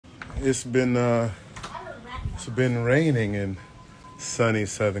It's been raining in sunny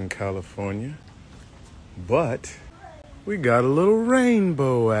Southern California, but we got a little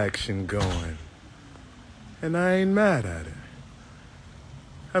rainbow action going, and I ain't mad at it.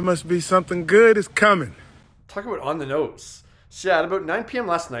 That must be something good is coming. Talk about on the nose. So yeah, at about 9 p.m.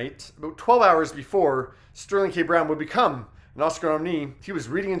 last night, about 12 hours before Sterling K. Brown would become an Oscar nominee, he was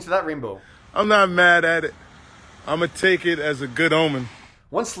reading into that rainbow. I'm not mad at it. I'm gonna take it as a good omen.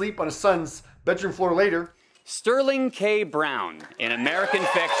 One sleep on his son's bedroom floor later. Sterling K. Brown in American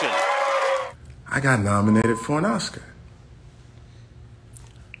Fiction. I got nominated for an Oscar.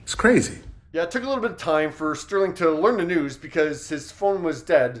 It's crazy. Yeah, it took a little bit of time for Sterling to learn the news because his phone was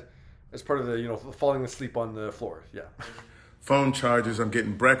dead as part of the, falling asleep on the floor. Yeah. Phone charges, I'm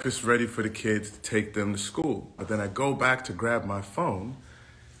getting breakfast ready for the kids to take them to school. But then I go back to grab my phone,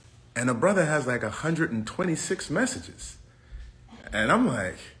 and a brother has like 126 messages. And I'm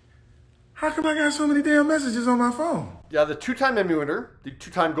like, how come I got so many damn messages on my phone? Yeah, the two-time Emmy winner, the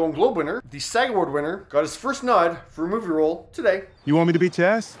two-time Golden Globe winner, the SAG Award winner, got his first nod for a movie role today. You want me to beat your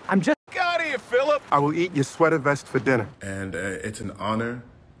ass? I'm just... Get out of here, Philip! I will eat your sweater vest for dinner. And it's an honor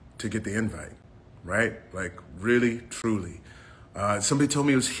to get the invite, right? Like, really, truly. Somebody told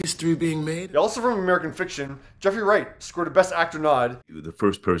me it was history being made. Yeah, also from American Fiction, Jeffrey Wright scored a Best Actor nod. You were the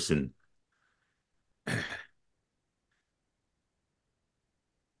first person...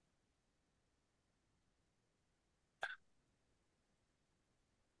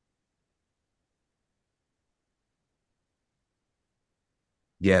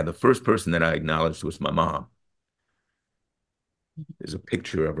 Yeah, the first person that I acknowledged was my mom. There's a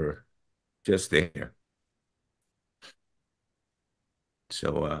picture of her just there.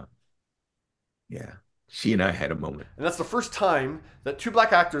 So, yeah, she and I had a moment. And that's the first time that two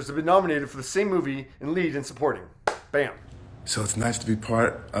black actors have been nominated for the same movie in lead and supporting. Bam. So it's nice to be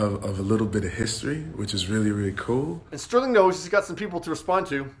part of a little bit of history, which is really, really cool. And Sterling knows he's got some people to respond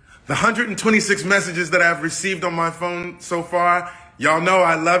to. The 126 messages that I've received on my phone so far, y'all know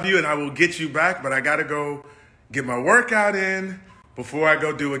I love you and I will get you back, but I gotta go get my workout in before I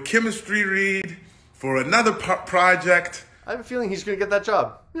go do a chemistry read for another project. I have a feeling he's gonna get that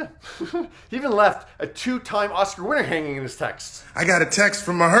job. Yeah. He even left a two-time Oscar winner hanging in his text. I got a text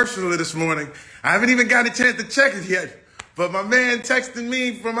from Mahershala this morning. I haven't even got a chance to check it yet, but my man texted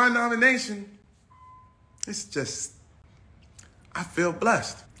me for my nomination. It's just, I feel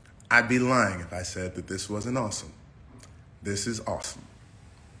blessed. I'd be lying if I said that this wasn't awesome. This is awesome.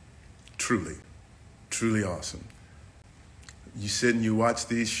 Truly, truly awesome. You sit and you watch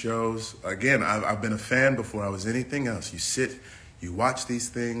these shows. Again, I've been a fan before I was anything else. You sit, you watch these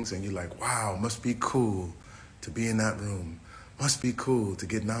things, and you're like, wow, must be cool to be in that room. Must be cool to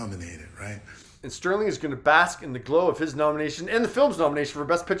get nominated, right? And Sterling is going to bask in the glow of his nomination and the film's nomination for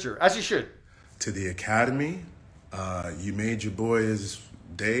Best Picture, as he should. To the Academy, you made your boy's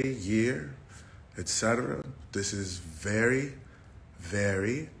day, year, etc. This is very,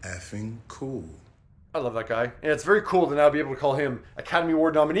 very effing cool. I love that guy. And it's very cool to now be able to call him Academy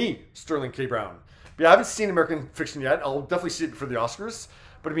Award nominee Sterling K. Brown. But yeah, I haven't seen American Fiction yet. I'll definitely see it for the Oscars.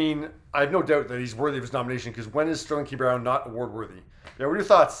 But I mean, I have no doubt that he's worthy of his nomination, because when is Sterling K. Brown not award worthy? Yeah, what are your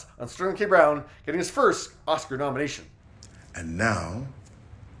thoughts on Sterling K. Brown getting his first Oscar nomination? And now,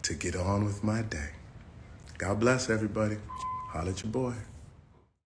 to get on with my day. God bless everybody. Holla at your boy.